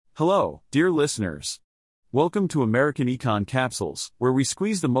Hello, dear listeners. Welcome to American Econ Capsules, where we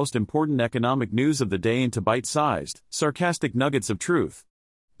squeeze the most important economic news of the day into bite-sized, sarcastic nuggets of truth.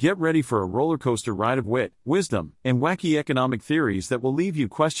 Get ready for a rollercoaster ride of wit, wisdom, and wacky economic theories that will leave you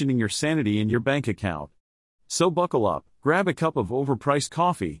questioning your sanity and your bank account. So buckle up, grab a cup of overpriced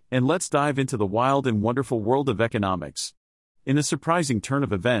coffee, and let's dive into the wild and wonderful world of economics. In a surprising turn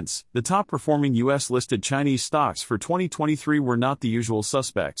of events, the top-performing U.S.-listed Chinese stocks for 2023 were not the usual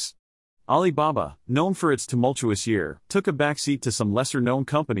suspects. Alibaba, known for its tumultuous year, took a backseat to some lesser-known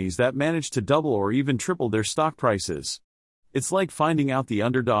companies that managed to double or even triple their stock prices. It's like finding out the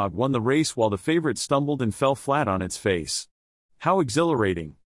underdog won the race while the favorite stumbled and fell flat on its face. How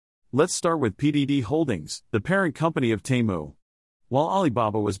exhilarating! Let's start with PDD Holdings, the parent company of Temu. While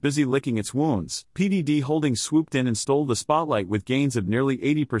Alibaba was busy licking its wounds, PDD Holdings swooped in and stole the spotlight with gains of nearly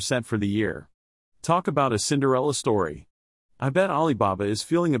 80% for the year. Talk about a Cinderella story. I bet Alibaba is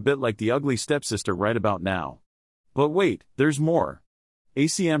feeling a bit like the ugly stepsister right about now. But wait, there's more.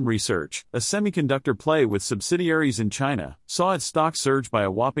 ACM Research, a semiconductor play with subsidiaries in China, saw its stock surge by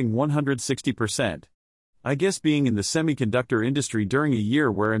a whopping 160%. I guess being in the semiconductor industry during a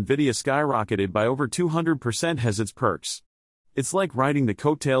year where Nvidia skyrocketed by over 200% has its perks. It's like riding the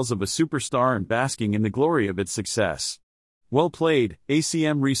coattails of a superstar and basking in the glory of its success. Well played,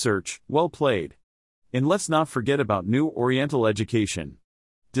 ACM Research, well played. And let's not forget about new Oriental Education.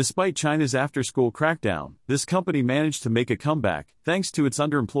 Despite China's afterschool crackdown, this company managed to make a comeback, thanks to its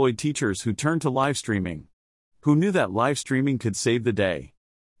underemployed teachers who turned to livestreaming. Who knew that livestreaming could save the day?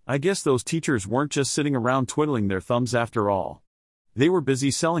 I guess those teachers weren't just sitting around twiddling their thumbs after all. They were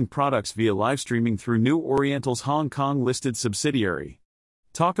busy selling products via livestreaming through New Oriental's Hong Kong-listed subsidiary.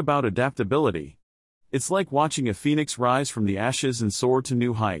 Talk about adaptability. It's like watching a phoenix rise from the ashes and soar to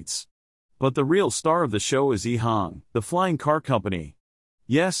new heights. But the real star of the show is Hang, the flying car company.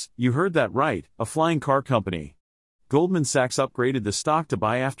 Yes, you heard that right, a flying car company. Goldman Sachs upgraded the stock to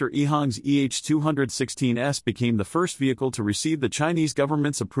buy after Hang's EH216S became the first vehicle to receive the Chinese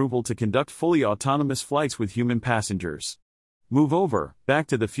government's approval to conduct fully autonomous flights with human passengers. Move over, back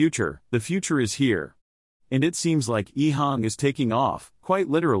to the future is here. And it seems like Hang is taking off, quite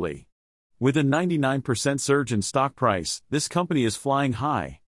literally. With a 99% surge in stock price, this company is flying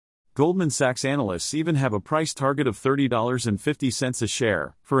high. Goldman Sachs analysts even have a price target of $30.50 a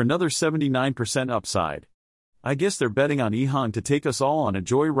share, for another 79% upside. I guess they're betting on Hang to take us all on a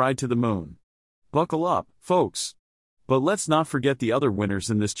joy ride to the moon. Buckle up, folks. But let's not forget the other winners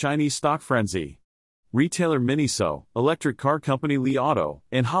in this Chinese stock frenzy. Retailer Miniso, electric car company Li Auto,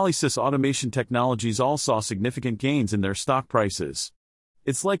 and Hollysys Automation Technologies all saw significant gains in their stock prices.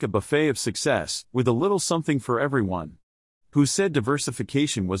 It's like a buffet of success, with a little something for everyone. Who said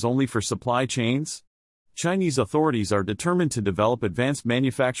diversification was only for supply chains? Chinese authorities are determined to develop advanced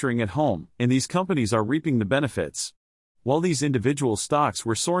manufacturing at home, and these companies are reaping the benefits. While these individual stocks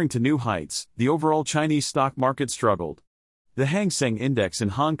were soaring to new heights, the overall Chinese stock market struggled. The Hang Seng Index in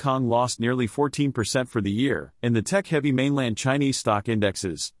Hong Kong lost nearly 14% for the year, and the tech-heavy mainland Chinese stock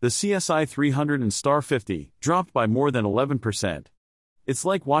indexes, the CSI 300 and Star 50, dropped by more than 11%. It's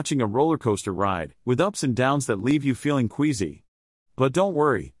like watching a rollercoaster ride, with ups and downs that leave you feeling queasy. But don't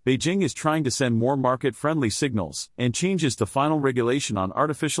worry, Beijing is trying to send more market-friendly signals, and changes to final regulation on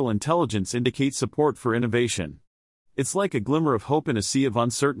artificial intelligence indicate support for innovation. It's like a glimmer of hope in a sea of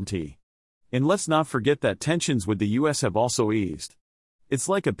uncertainty. And let's not forget that tensions with the US have also eased. It's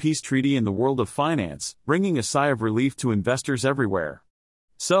like a peace treaty in the world of finance, bringing a sigh of relief to investors everywhere.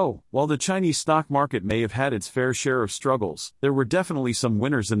 So, while the Chinese stock market may have had its fair share of struggles, there were definitely some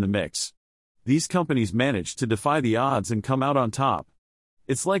winners in the mix. These companies managed to defy the odds and come out on top.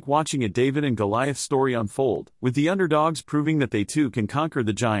 It's like watching a David and Goliath story unfold, with the underdogs proving that they too can conquer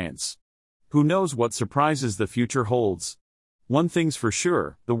the giants. Who knows what surprises the future holds? One thing's for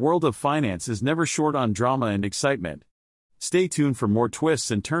sure, the world of finance is never short on drama and excitement. Stay tuned for more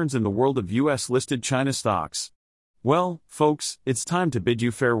twists and turns in the world of US-listed China stocks. Well, folks, it's time to bid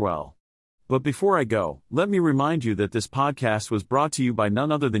you farewell. But before I go, let me remind you that this podcast was brought to you by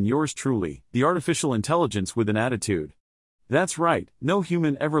none other than yours truly, the artificial intelligence with an attitude. That's right, no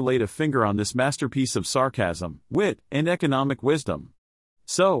human ever laid a finger on this masterpiece of sarcasm, wit, and economic wisdom.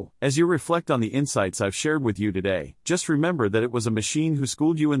 So, as you reflect on the insights I've shared with you today, just remember that it was a machine who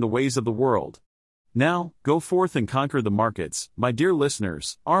schooled you in the ways of the world. Now, go forth and conquer the markets, my dear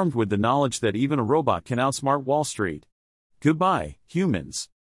listeners, armed with the knowledge that even a robot can outsmart Wall Street. Goodbye, humans.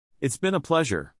 It's been a pleasure.